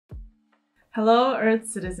Hello, Earth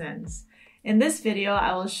citizens. In this video,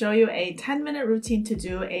 I will show you a 10-minute routine to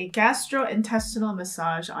do a gastrointestinal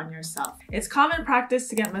massage on yourself. It's common practice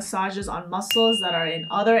to get massages on muscles that are in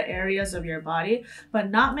other areas of your body, but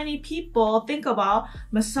not many people think about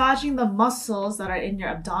massaging the muscles that are in your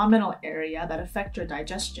abdominal area that affect your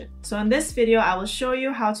digestion. So in this video, I will show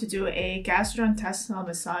you how to do a gastrointestinal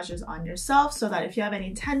massages on yourself so that if you have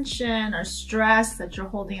any tension or stress that you're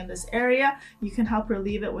holding in this area, you can help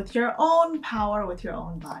relieve it with your own power, with your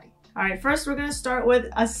own body. All right, first we're gonna start with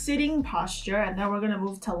a sitting posture and then we're gonna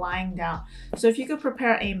move to lying down. So if you could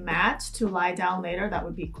prepare a mat to lie down later, that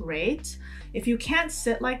would be great. If you can't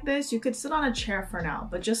sit like this, you could sit on a chair for now,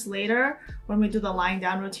 but just later when we do the lying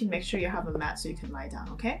down routine, make sure you have a mat so you can lie down,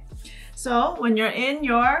 okay? So when you're in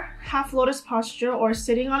your half lotus posture or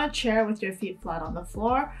sitting on a chair with your feet flat on the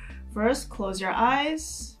floor, first close your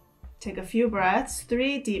eyes, take a few breaths,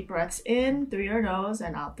 3 deep breaths in through your nose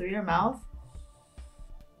and out through your mouth.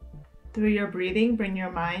 Through your breathing, bring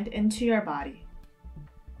your mind into your body.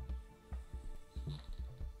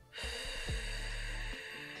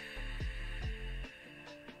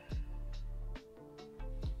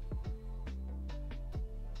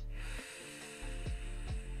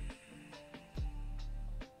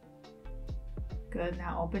 Good,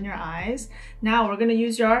 now open your eyes. Now we're gonna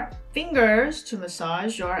use your fingers to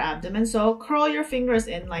massage your abdomen. So curl your fingers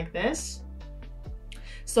in like this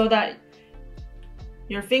so that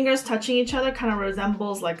your fingers touching each other kind of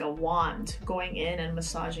resembles like a wand going in and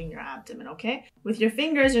massaging your abdomen, okay? With your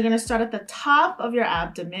fingers, you're gonna start at the top of your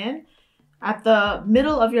abdomen, at the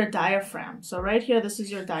middle of your diaphragm. So right here, this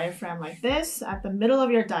is your diaphragm like this, at the middle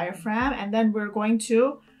of your diaphragm, and then we're going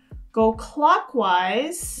to go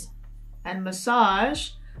clockwise and massage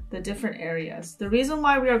the different areas. The reason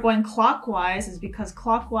why we are going clockwise is because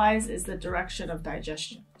clockwise is the direction of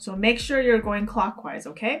digestion. So make sure you're going clockwise,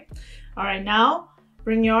 okay? All right, now,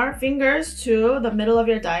 bring your fingers to the middle of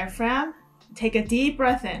your diaphragm. Take a deep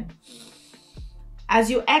breath in. As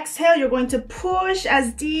you exhale, you're going to push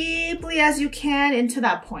as deeply as you can into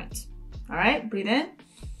that point. All right, breathe in.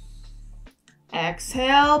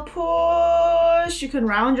 Exhale, push. You can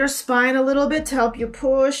round your spine a little bit to help you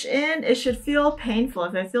push in. It should feel painful.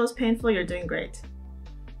 If it feels painful, you're doing great.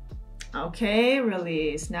 Okay,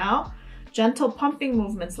 release. Now, gentle pumping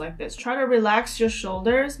movements like this. Try to relax your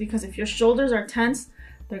shoulders because if your shoulders are tense,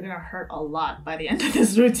 they're gonna hurt a lot by the end of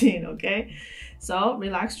this routine, okay? So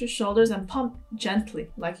relax your shoulders and pump gently,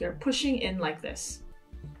 like you're pushing in like this.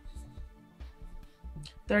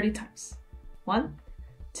 30 times. 1,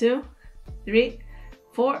 2, 3,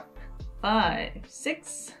 4, 5,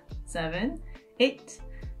 6, 7, 8,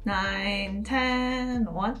 9, 10.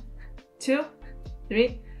 1, 2,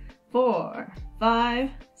 3, 4, 5,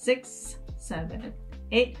 6, 7,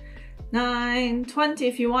 8, 9, 20.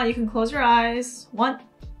 If you want, you can close your eyes. 1,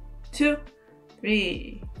 2,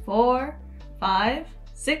 3, 4, 5,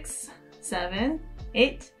 6, 7,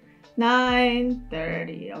 8, 9,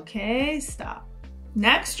 30. Okay, stop.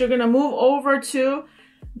 Next, you're gonna move over to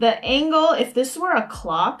the angle. If this were a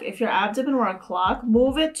clock, if your abdomen were a clock,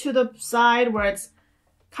 move it to the side where it's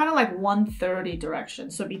kind of like 130 direction.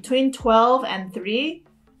 So between 12 and 3,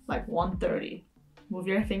 like 130. Move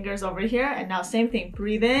your fingers over here and now same thing.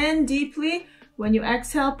 Breathe in deeply. When you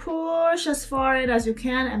exhale, push as far in as you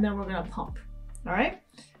can and then we're gonna pump. All right?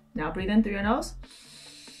 Now breathe in through your nose.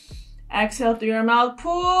 Exhale through your mouth.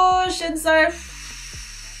 Push inside.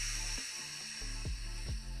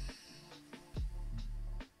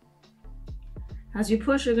 As you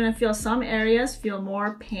push, you're gonna feel some areas feel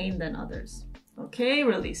more pain than others. Okay,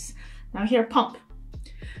 release. Now here, pump.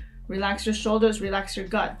 Relax your shoulders, relax your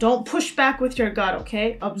gut. Don't push back with your gut,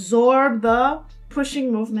 okay? Absorb the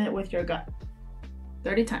pushing movement with your gut.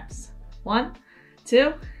 30 times. 1,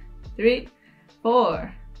 2, 3,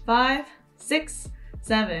 4, 5, 6,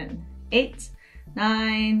 7, 8,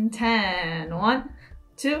 9, 10. 1,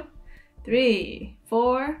 2, 3,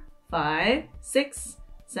 4, 5, 6,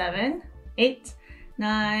 7, 8,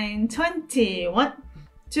 9, 20. 1,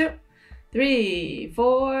 2, 3,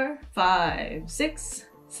 4, 5, 6,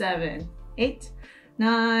 7, 8,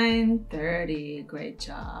 9, 30. Great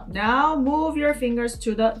job. Now move your fingers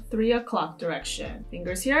to the 3 o'clock direction.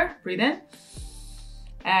 Fingers here. Breathe in.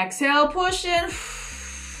 Exhale, push in.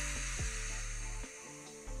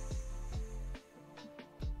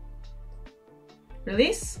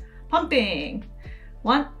 Release. Pumping.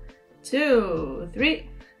 1, 2, 3,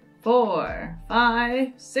 4,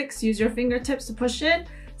 5, 6. Use your fingertips to push in.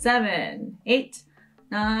 7, 8,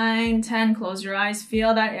 9, 10. Close your eyes.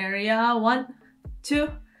 Feel that area. 1, 2,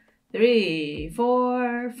 3,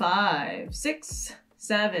 4, 5, 6,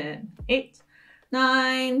 7, 8,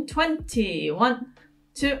 9, 20. 1,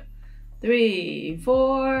 2, 3,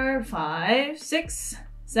 4, 5, 6,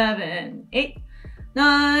 7, 8,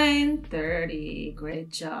 9, 30. Great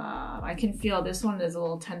job. I can feel this one is a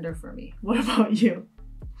little tender for me. What about you?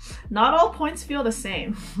 Not all points feel the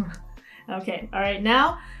same. Okay, all right,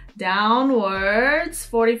 now downwards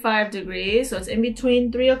 45 degrees. So it's in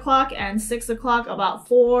between 3 o'clock and 6 o'clock, about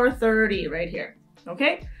 4:30 right here.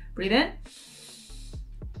 Okay, breathe in.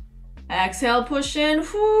 Exhale, push in.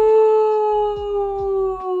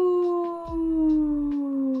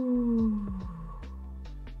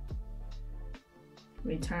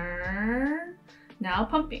 Return. Now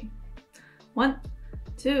pumping. 1,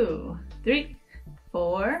 2, 3,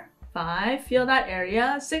 4, 5. Feel that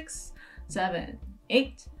area. 6, 7,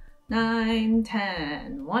 8, 9,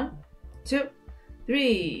 10. 1, 2,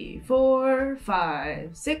 3, 4,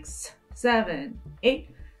 5, 6, 7, 8,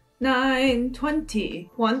 9, 20.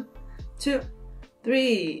 1, 2,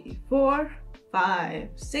 3, 4, 5,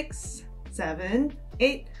 6, 7,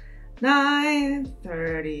 8, 9,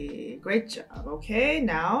 30. Great job. Okay,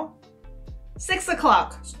 now 6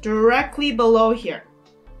 o'clock, directly below here.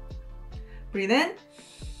 Breathe in.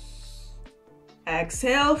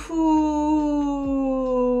 Exhale.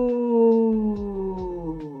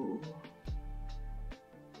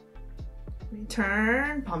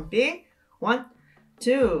 Return. Pumping. 1,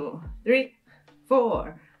 2, 3,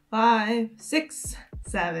 4, 5, 6,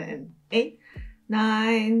 7, 8,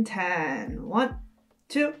 9, 10. 1,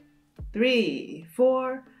 2, 3,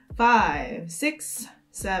 4, 5, 6,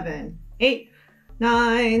 7, 8,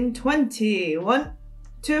 9, 20. 1,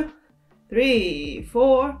 2, 3,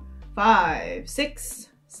 4, 5, 6,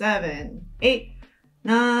 7, 8,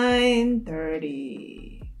 9,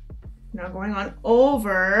 30. Now going on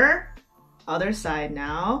over, other side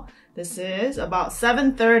now. This is about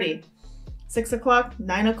 7:30. 6 o'clock,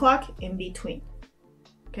 9 o'clock, in between.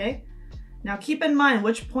 Okay? Now keep in mind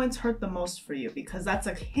which points hurt the most for you, because that's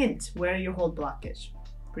a hint where you hold blockage.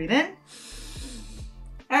 Breathe in.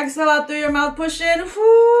 Exhale out through your mouth, push in.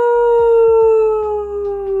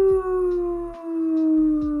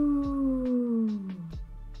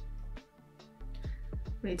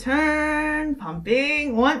 Return,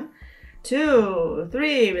 pumping. 1, 2,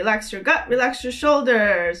 3. Relax your gut, relax your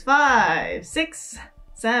shoulders. 5, 6,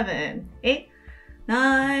 7, 8,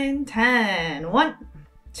 9, 10. 1,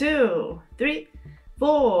 2, 3,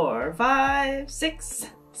 4, 5, 6,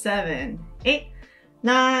 7, 8,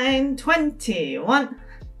 9, 20. 1,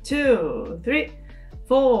 2, 3,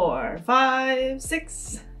 4, 5,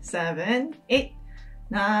 6, 7, 8,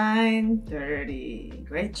 9, 30.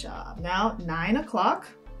 Great job. Now 9 o'clock.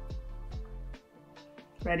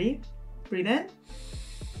 Ready? Breathe in.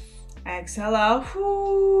 Exhale out.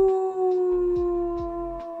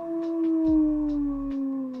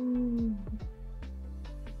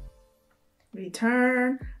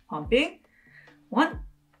 Return. Pumping. 1,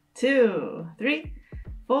 2, 3,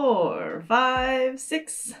 4, 5,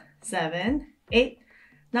 6, 7, 8,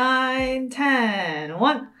 9, 10.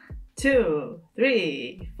 1, 2,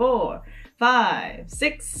 3, 4, 5,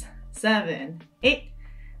 6, 7, 8,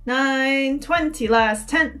 9, 20. Last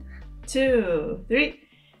 10. 2, 3,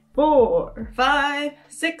 4, 5,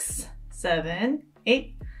 6, 7,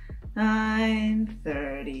 8, 9,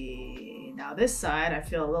 30. Now this side I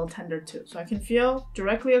feel a little tender too. So I can feel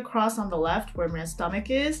directly across on the left where my stomach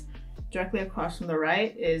is. Directly across from the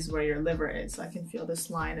right is where your liver is. So I can feel this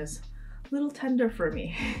line is a little tender for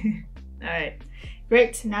me. All right,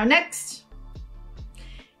 great. Now next,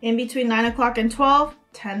 in between 9 o'clock and 12,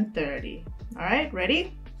 10:30. All right,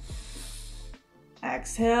 ready?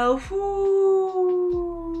 Exhale.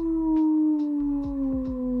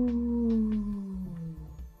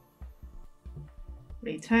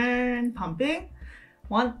 Return, pumping.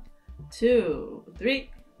 1, 2, 3,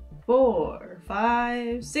 4,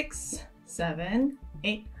 5, 6, 7,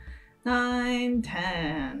 8, 9,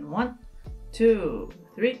 10. 1, 2,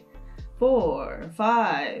 3, 4,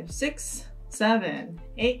 5, 6, 7,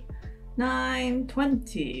 8, 9,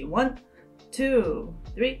 20. 1, 2,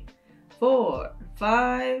 3, 4,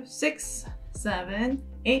 5, 6, 7,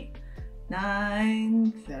 8,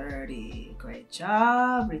 9, 30. Great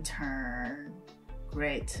job. Return.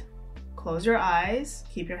 Great. Close your eyes.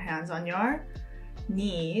 Keep your hands on your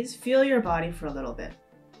knees. Feel your body for a little bit.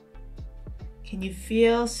 Can you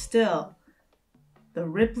feel still the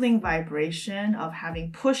rippling vibration of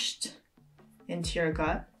having pushed into your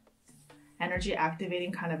gut? Energy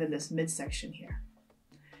activating kind of in this midsection here.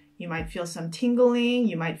 You might feel some tingling.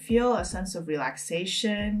 You might feel a sense of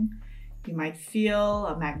relaxation. You might feel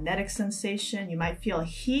a magnetic sensation. You might feel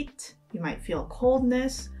heat. You might feel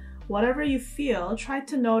coldness. whatever you feel, try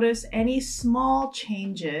to notice any small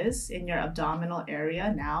changes in your abdominal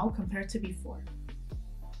area now compared to before.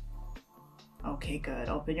 Okay, good.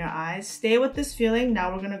 Open your eyes. Stay with this feeling.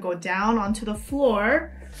 Now we're gonna go down onto the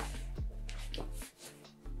floor.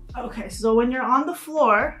 Okay, so when you're on the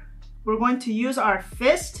floor, we're going to use our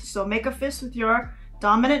fist. So make a fist with your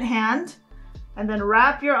dominant hand and then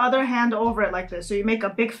wrap your other hand over it like this. So you make a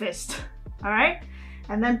big fist, all right?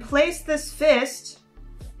 And then place this fist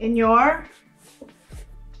in your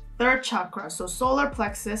third chakra, so solar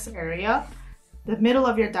plexus area, the middle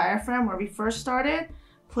of your diaphragm where we first started.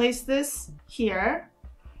 Place this here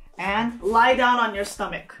and lie down on your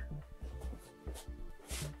stomach.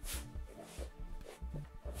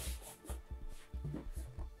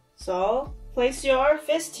 So place your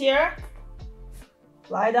fist here,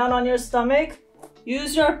 lie down on your stomach,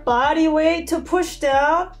 use your body weight to push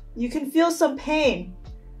down. You can feel some pain.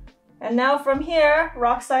 And now from here,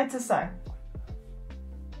 rock side to side.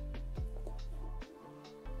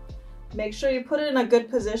 Make sure you put it in a good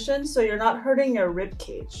position so you're not hurting your rib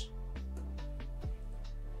cage.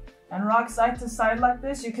 And rock side to side like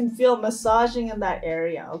this. You can feel massaging in that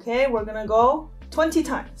area, okay? We're gonna go 20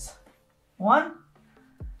 times. 1,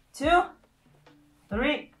 2,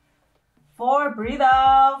 3, 4, breathe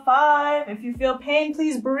out. 5, if you feel pain,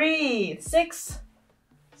 please breathe. 6,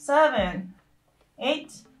 7,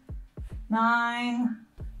 8, 9,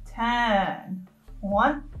 10.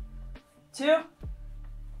 1, 2,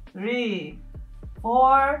 3,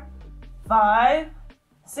 4, 5,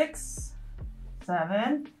 6,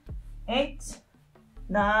 7, 8,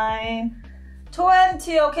 9,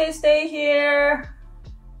 20. Okay, stay here.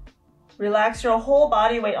 Relax your whole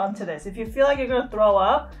body weight onto this. If you feel like you're gonna throw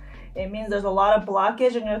up, it means there's a lot of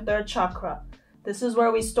blockage in your third chakra. This is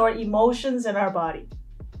where we store emotions in our body.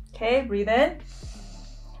 Okay, breathe in.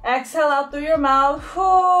 Exhale out through your mouth.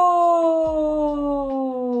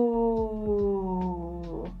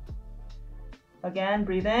 Again,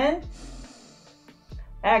 breathe in.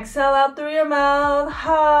 Exhale out through your mouth.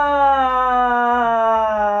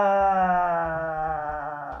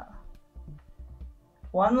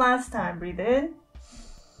 One last time, breathe in.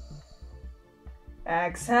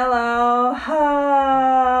 Exhale out.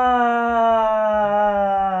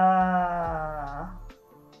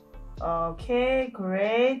 Okay,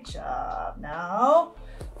 great job. Now,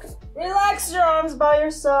 relax your arms by your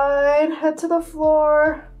side, head to the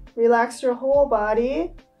floor. Relax your whole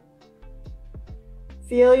body.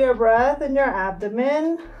 Feel your breath in your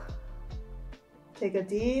abdomen. Take a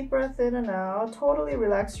deep breath in and out. Totally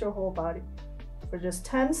relax your whole body. For just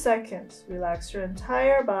 10 seconds, relax your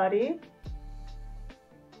entire body.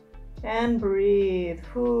 And breathe.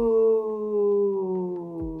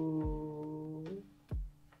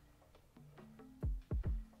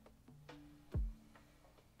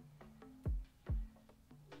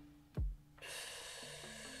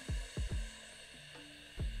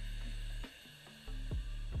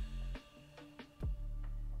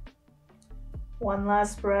 One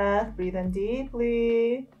last breath, breathe in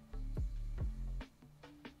deeply.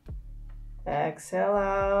 Exhale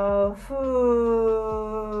out.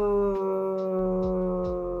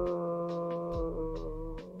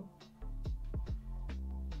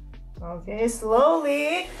 Okay,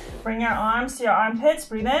 slowly bring your arms to your armpits,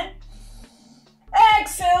 breathe in.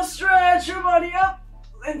 Exhale, stretch your body up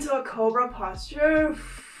into a cobra posture.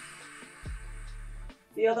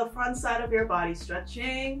 Feel the front side of your body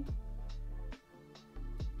stretching.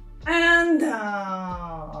 And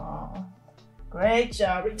down. Great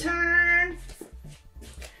job. Return.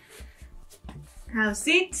 Have a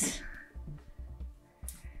seat.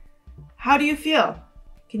 How do you feel?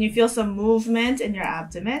 Can you feel some movement in your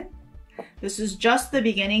abdomen? This is just the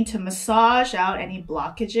beginning to massage out any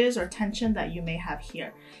blockages or tension that you may have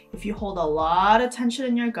here. If you hold a lot of tension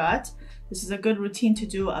in your gut, this is a good routine to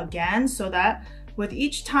do again so that with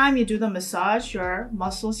each time you do the massage, your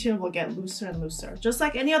muscles here will get looser and looser. Just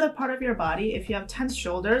like any other part of your body, if you have tense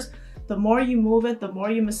shoulders, the more you move it, the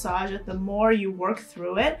more you massage it, the more you work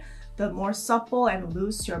through it, the more supple and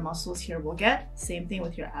loose your muscles here will get. Same thing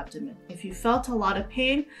with your abdomen. If you felt a lot of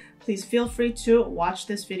pain, please feel free to watch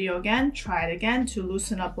this video again, try it again to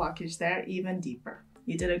loosen up blockage there even deeper.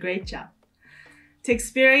 You did a great job. To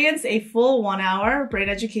experience a full 1-hour brain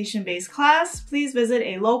education based class, please visit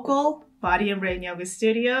a local Body and Brain Yoga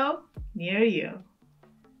studio near you.